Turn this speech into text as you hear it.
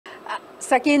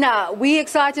Sakina, we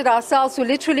excited ourselves. We're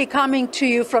literally coming to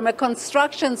you from a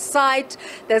construction site.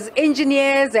 There's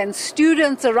engineers and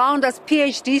students around us,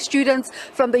 PhD students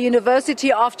from the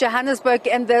University of Johannesburg,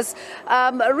 and there's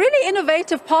a really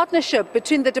innovative partnership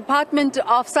between the Department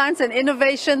of Science and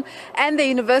Innovation and the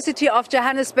University of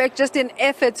Johannesburg, just in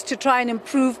efforts to try and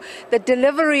improve the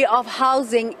delivery of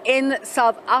housing in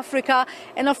South Africa,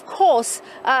 and of course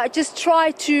just try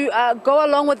to go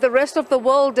along with the rest of the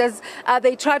world as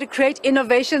they try to create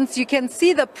innovations. You can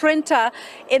see the printer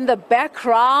in the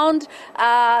background.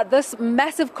 This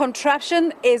massive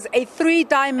contraption is a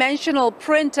three-dimensional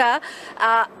printer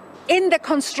in the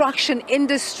construction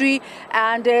industry,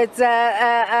 and it's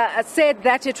said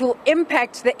that it will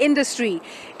impact the industry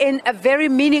in a very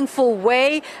meaningful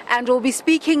way, and we'll be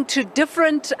speaking to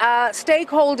different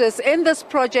stakeholders in this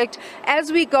project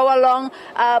as we go along.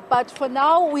 But for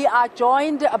now, we are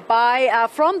joined by,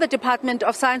 from the Department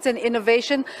of Science and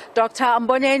Innovation, Dr.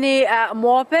 Mboneni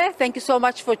Mope. Thank you so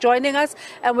much for joining us.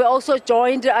 And we're also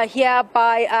joined here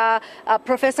by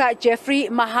Professor Jeffrey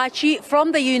Mahachi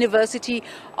from the University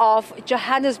of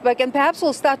Johannesburg. And perhaps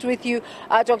we'll start with you,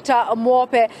 Dr.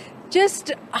 Mope.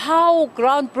 Just how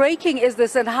groundbreaking is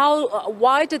this, and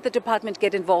why did the department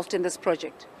get involved in this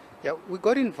project? Yeah, we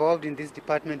got involved in this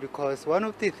department because one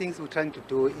of the things we're trying to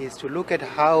do is to look at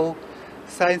how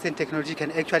science and technology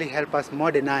can actually help us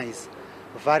modernize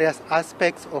various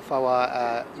aspects of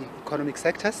our economic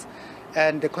sectors.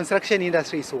 And the construction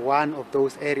industry is one of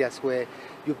those areas where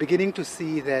you're beginning to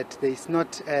see that there is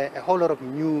not a whole lot of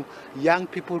new young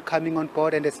people coming on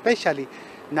board, and especially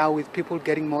now with people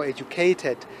getting more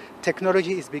educated,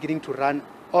 technology is beginning to run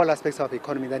all aspects of the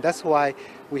economy. And that's why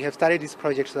we have started this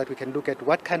project, so that we can look at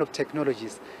what kind of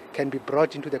technologies can be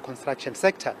brought into the construction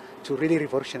sector to really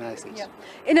revolutionize it. Yeah.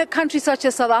 In a country such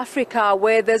as South Africa,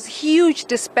 where there's huge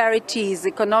disparities,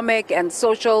 economic and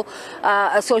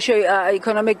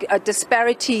socio-economic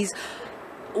disparities,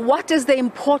 what is the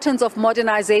importance of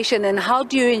modernization, and how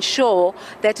do you ensure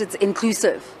that it's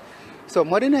inclusive? So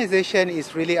modernization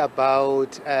is really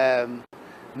about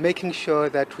making sure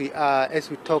that we are, as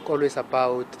we talk always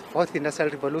about fourth industrial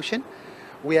revolution,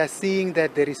 we are seeing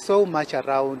that there is so much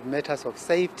around matters of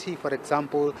safety. For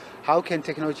example, how can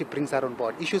technology bring that on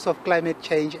board? Issues of climate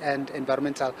change and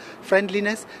environmental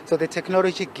friendliness. So the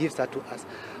technology gives that to us.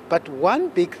 But one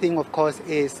big thing, of course,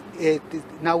 is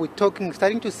now we're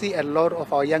starting to see a lot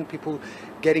of our young people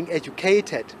getting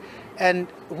educated. And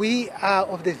we are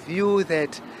of the view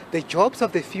that the jobs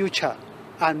of the future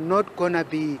are not going to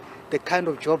be the kind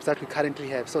of jobs that we currently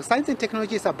have. So science and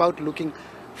technology is about looking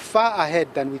far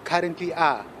ahead than we currently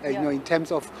are, in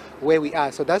terms of where we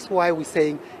are. So that's why we're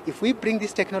saying if we bring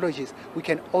these technologies, we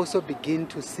can also begin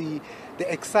to see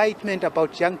the excitement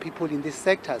about young people in these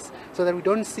sectors, so that we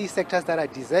don't see sectors that are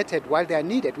deserted while they are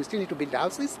needed. We still need to build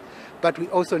houses, but we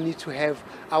also need to have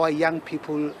our young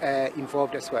people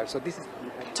involved as well. So this is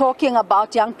talking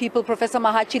about young people. Professor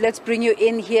Mahachi, let's bring you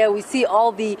in here. We see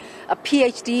all the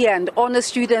PhD and honor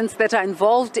students that are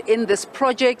involved in this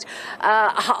project.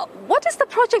 What is the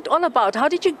project all about? How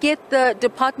did you get the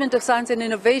Department of Science and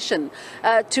Innovation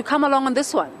to come along on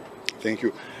this one? Thank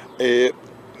you. The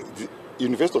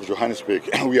University of Johannesburg,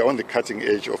 we are on the cutting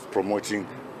edge of promoting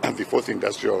the fourth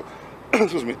industrial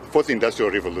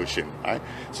revolution. Right?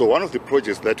 So one of the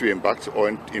projects that we embarked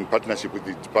on in partnership with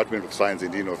the Department of Science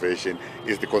and Innovation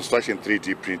is the construction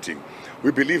 3D printing.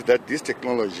 We believe that this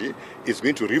technology is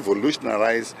going to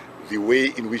revolutionize the way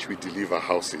in which we deliver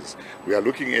houses. We are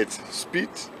looking at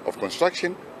speed of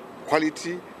construction,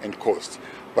 quality and cost.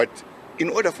 But in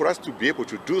order for us to be able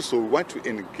to do so, we want to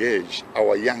engage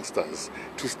our youngsters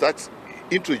to start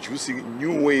introducing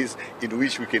new ways in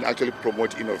which we can actually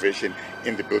promote innovation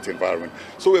in the built environment.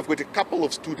 So we've got a couple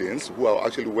of students who are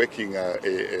actually working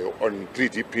on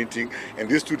 3D printing, and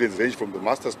these students range from the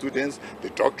master students, the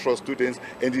doctoral students,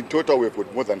 and in total we've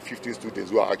got more than 50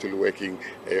 students who are actually working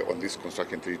on this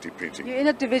construction 3D printing. You're in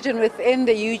a division within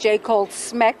the UJ called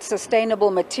SMAC,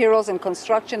 Sustainable Materials and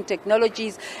Construction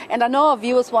Technologies, and I know our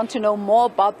viewers want to know more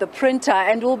about the printer,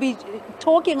 and we'll be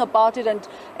talking about it and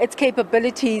its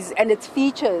capabilities and its features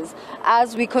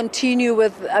as we continue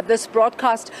with this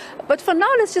broadcast. But for now,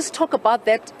 let's just talk about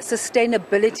that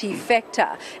sustainability factor.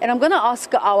 And I'm going to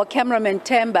ask our cameraman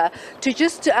Temba to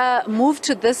just move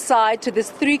to this side, to these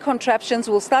three contraptions.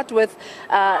 We'll start with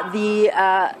the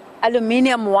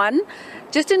aluminium one,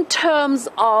 just in terms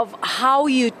of how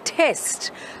you test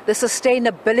the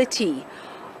sustainability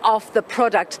of the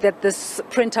product that this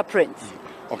printer prints.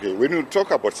 Okay, when we talk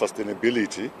about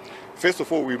sustainability, first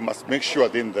of all, we must make sure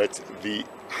then that the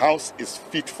house is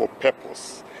fit for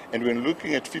purpose And when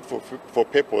looking at fit for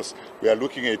purpose, we are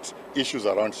looking at issues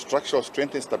around structural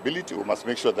strength and stability. We must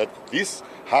make sure that this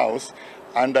house,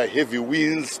 under heavy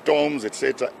winds, storms,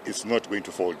 etc., is not going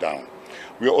to fall down.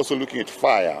 We are also looking at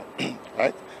fire,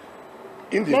 right?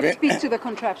 Let's speak to the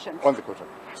contraption. On the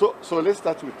contraption. So let's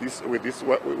start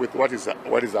with what is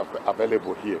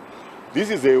available here. This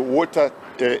is a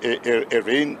a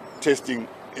rain testing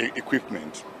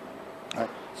equipment.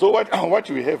 So what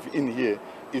we have in here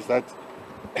is that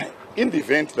in the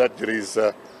event that there is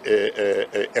a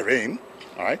rain,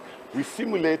 all right, we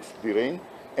simulate the rain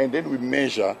and then we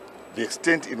measure the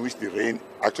extent in which the rain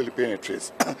actually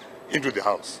penetrates into the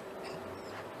house.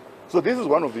 So this is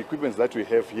one of the equipments that we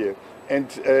have here. And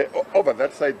over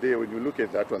that side there, when you look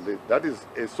at that one, that is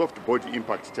a soft body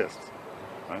impact test.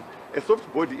 Right? A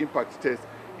soft body impact test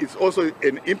is also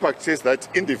an impact test that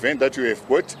in the event that you have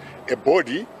got a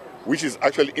body which is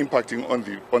actually impacting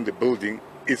on the building,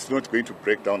 it's not going to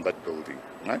break down that building.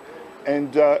 Right?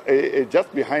 And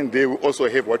just behind there, we also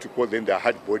have what we call then the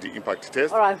hard body impact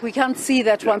test. All right, we can't see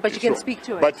that one, but you can speak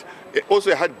to it. But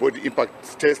also a hard body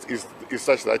impact test is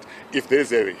such that if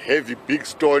there's a heavy, big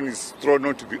stone is thrown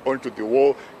onto the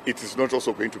wall, it is not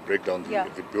also going to break down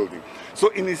the building.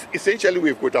 So essentially,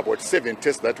 we've got about 7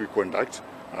 tests that we conduct.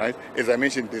 Right? As I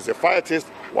mentioned, there's a fire test.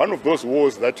 One of those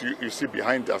walls that you see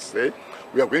behind us there,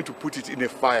 we are going to put it in the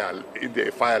fire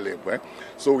lab. Right?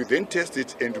 So we then test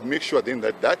it and make sure then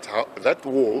that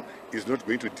wall is not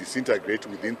going to disintegrate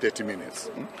within 30 minutes.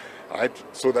 Right?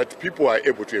 So that people are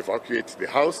able to evacuate the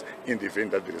house in the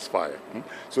event that there is fire.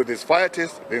 So there's fire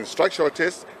test, there's structural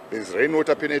test, there's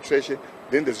rainwater penetration,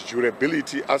 then there's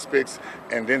durability aspects,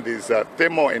 and then there's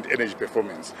thermal and energy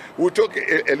performance. We'll talk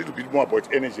a little bit more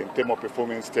about energy and thermal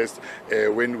performance tests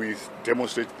when we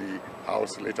demonstrate the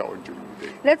house later on during the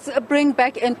day. Let's bring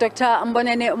back in Dr.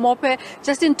 Mbonene Mope,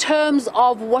 just in terms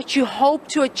of what you hope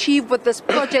to achieve with this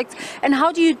project, and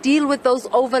how do you deal with those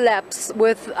overlaps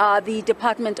with the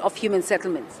Department of Human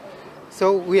Settlements?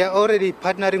 So we are already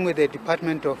partnering with the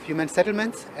Department of Human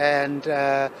Settlements, and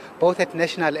both at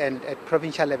national and at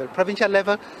provincial level. Provincial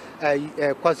level,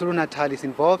 KwaZulu-Natal is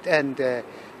involved, and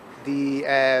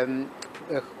the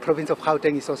province of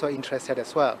Gauteng is also interested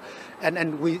as well.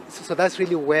 So that's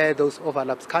really where those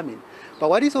overlaps come in. But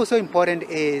what is also important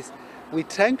is we're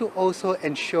trying to also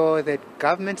ensure that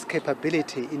government's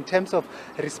capability in terms of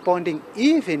responding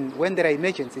even when there are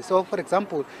emergencies. So for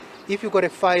example, if you've got a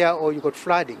fire or you've got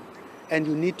flooding, and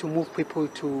you need to move people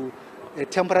to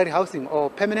temporary housing or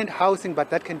permanent housing, but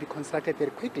that can be constructed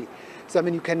very quickly. So, I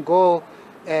mean, you can go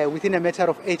within a matter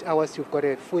of 8 hours, you've got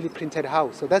a fully printed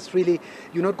house. So that's really,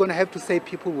 you're not going to have to say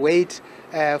people wait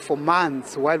for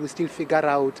months while we still figure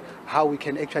out how we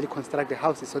can actually construct the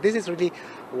houses. So this is really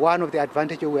one of the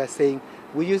advantages we are saying.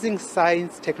 We're using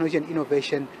science, technology, and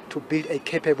innovation to build a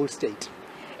capable state.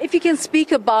 If you can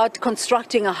speak about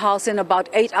constructing a house in about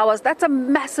 8 hours, that's a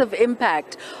massive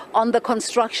impact on the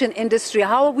construction industry.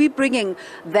 How are we bringing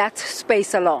that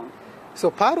space along? So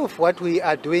part of what we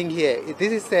are doing here,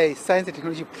 this is a science and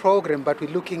technology program, but we're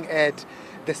looking at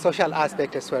the social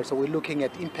aspect as well. So we're looking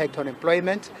at impact on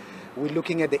employment. We're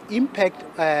looking at the impact,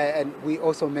 and we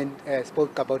also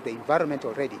spoke about the environment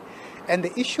already. And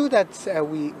the issue that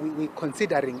we're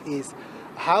considering is,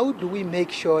 how do we make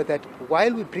sure that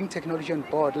while we bring technology on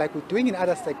board, like we're doing in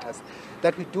other sectors,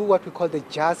 that we do what we call the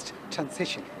just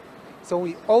transition? So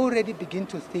we already begin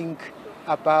to think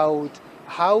about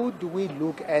how do we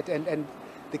look at, and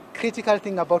the critical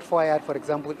thing about 4IR, for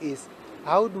example, is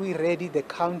how do we ready the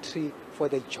country for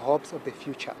the jobs of the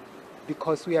future?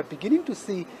 Because we are beginning to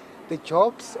see the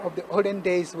jobs of the olden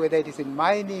days, whether it is in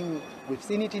mining, we've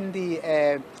seen it in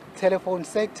the telephone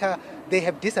sector, they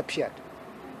have disappeared.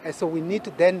 And so we need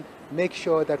to then make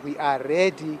sure that we are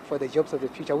ready for the jobs of the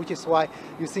future, which is why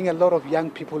you're seeing a lot of young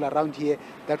people around here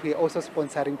that we are also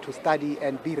sponsoring to study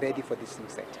and be ready for this new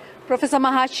sector. Professor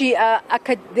Mahachi,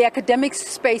 the academic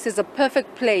space is a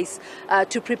perfect place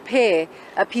to prepare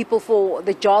people for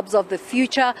the jobs of the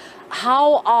future.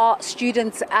 How are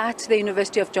students at the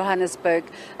University of Johannesburg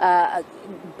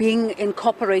being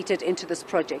incorporated into this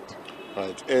project?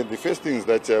 Right. The first thing is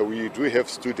that we do have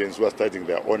students who are studying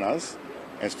their honors,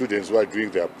 and students who are doing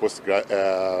their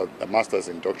master's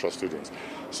and doctoral students.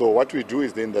 So what we do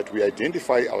is then that we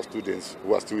identify our students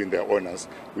who are still in their honors,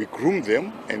 we groom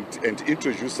them and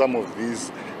introduce some of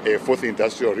these fourth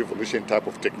industrial revolution type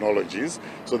of technologies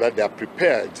so that they are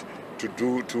prepared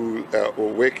to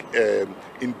work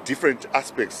in different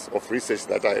aspects of research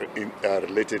that are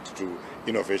related to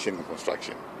innovation and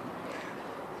construction.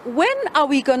 When are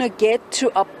we going to get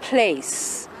to a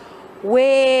place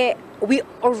where we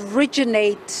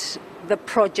originate the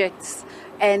projects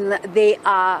and they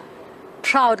are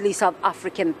proudly South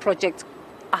African projects,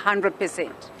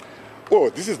 100%. Oh,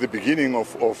 this is the beginning of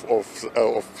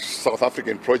South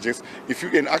African projects. If you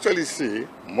can actually see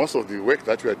most of the work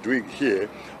that we are doing here,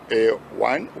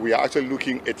 one, we are actually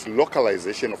looking at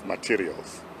localization of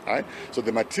materials. Right? So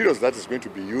the materials that is going to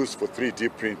be used for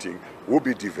 3D printing will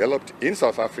be developed in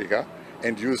South Africa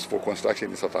and used for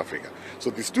construction in South Africa. So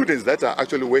the students that are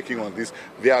actually working on this,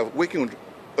 they are working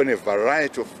on a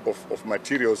variety of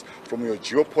materials, from your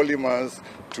geopolymers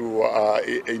to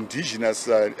indigenous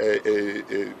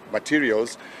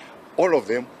materials, all of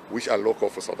them which are local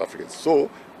for South Africans. So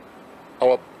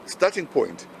our starting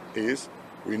point is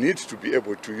we need to be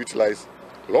able to utilize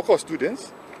local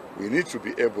students, we need to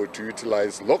be able to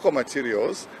utilize local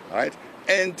materials, right,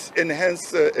 and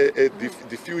enhance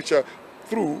the future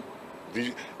through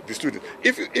the students.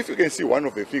 If you can see one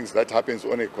of the things that happens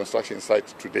on a construction site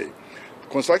today,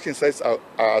 construction sites are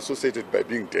associated by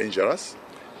being dangerous,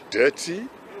 dirty,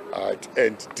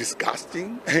 and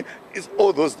disgusting. It's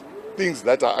all those things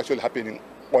that are actually happening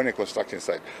on a construction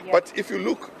site. Yeah. But if you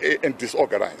look and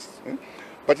disorganized,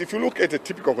 but if you look at a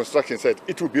typical construction site,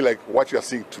 it will be like what you are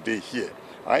seeing today here,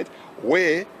 right?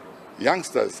 Where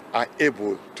youngsters are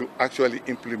able to actually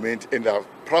implement and are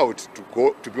proud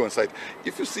to be on site.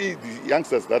 If you see the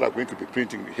youngsters that are going to be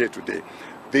printing here today,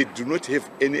 they do not have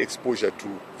any exposure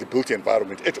to the built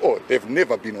environment at all. They've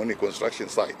never been on a construction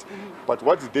site. Mm-hmm. But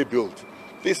what did they build?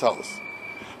 This house.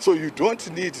 So you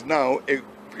don't need now a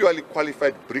purely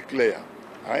qualified bricklayer,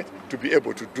 right, to be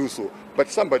able to do so. But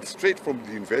somebody straight from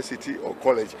the university or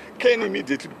college can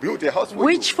immediately build a house for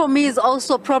Which you. For me is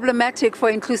also problematic for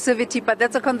inclusivity, but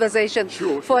that's a conversation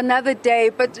for another day.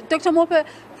 But Dr. Mope,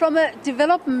 from a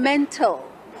developmental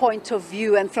point of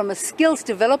view and from a skills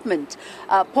development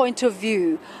point of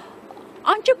view,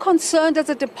 aren't you concerned as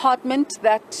a department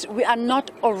that we are not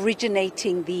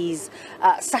originating these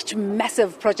such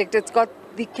massive projects that's got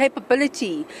the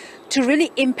capability to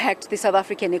really impact the South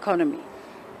African economy?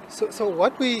 So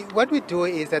what we do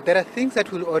is that there are things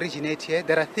that will originate here,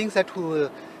 there are things that we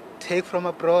will take from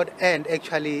abroad and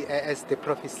actually, as the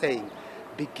prof is saying,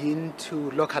 begin to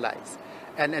localize.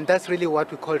 And that's really what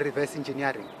we call reverse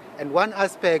engineering. And one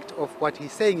aspect of what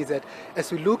he's saying is that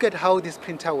as we look at how this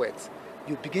printer works,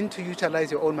 you begin to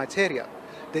utilize your own material.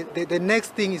 The next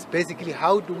thing is basically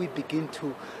how do we begin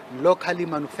to locally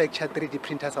manufacture 3D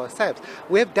printers ourselves.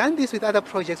 We have done this with other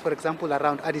projects, for example,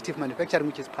 around additive manufacturing,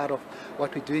 which is part of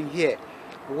what we're doing here,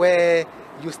 where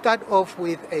you start off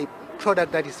with a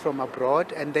product that is from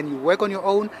abroad and then you work on your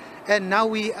own. And now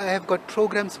we have got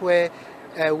programs where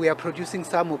we are producing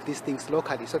some of these things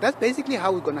locally. So that's basically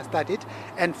how we're going to start it.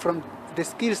 And from the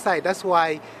skill side, that's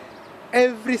why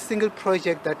every single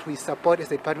project that we support as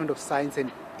the Department of Science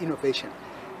and Innovation,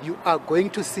 you are going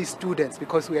to see students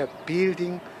because we are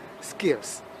building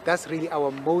skills. That's really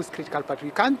our most critical part. We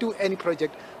can't do any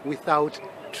project without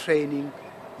training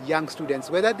young students,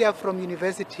 whether they are from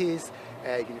universities,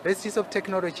 universities of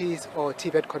technologies or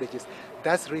TVET colleges.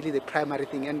 That's really the primary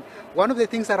thing. And one of the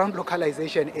things around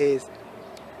localization is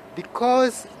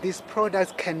because these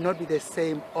products cannot be the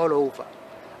same all over.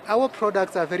 Our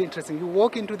products are very interesting. You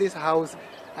walk into this house.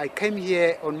 I came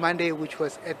here on Monday, which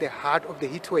was at the heart of the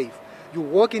heat wave. You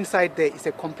walk inside there, it's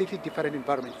a completely different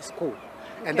environment. It's cool.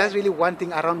 And that's really one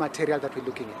thing around material that we're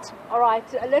looking at. All right,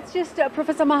 let's just,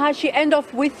 Professor Mahashi, end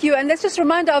off with you. And let's just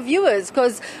remind our viewers,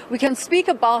 because we can speak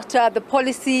about the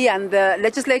policy and the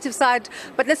legislative side,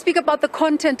 but let's speak about the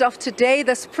content of today,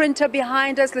 this printer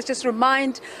behind us. Let's just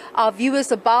remind our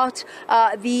viewers about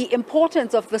the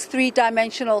importance of this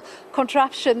three-dimensional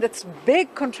contraption, this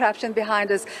big contraption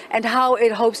behind us, and how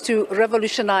it hopes to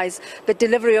revolutionize the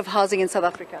delivery of housing in South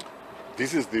Africa.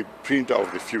 This is the printer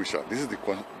of the future. This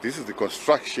is the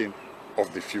construction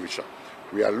of the future.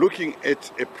 We are looking at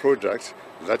a product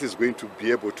that is going to be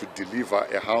able to deliver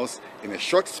a house in a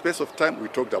short space of time. We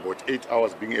talked about 8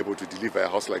 hours, being able to deliver a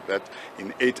house like that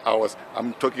in 8 hours.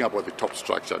 I'm talking about the top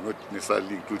structure, not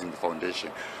necessarily including the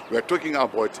foundation. We are talking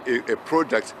about a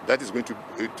product that is going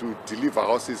to deliver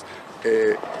houses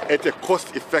at a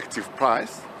cost-effective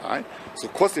price. Right? So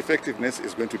cost effectiveness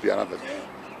is going to be another thing.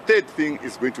 Third thing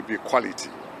is going to be quality.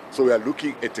 So we are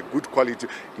looking at a good quality.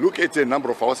 Look at the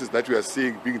number of houses that we are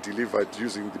seeing being delivered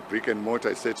using the brick and mortar,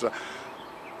 etc.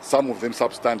 Some of them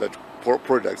substandard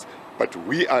products, but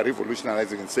we are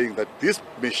revolutionizing and saying that this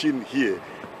machine here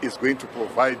is going to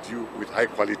provide you with high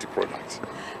quality products.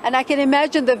 And I can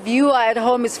imagine the viewer at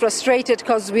home is frustrated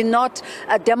because we're not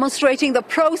demonstrating the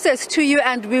process to you,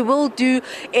 and we will do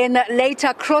in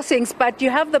later crossings. But you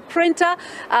have the printer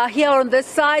here on this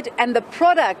side and the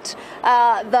product,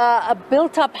 the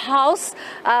built-up house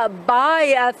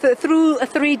through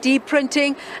 3D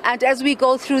printing. And as we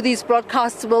go through these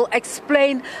broadcasts, we'll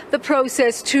explain the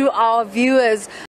process to our viewers.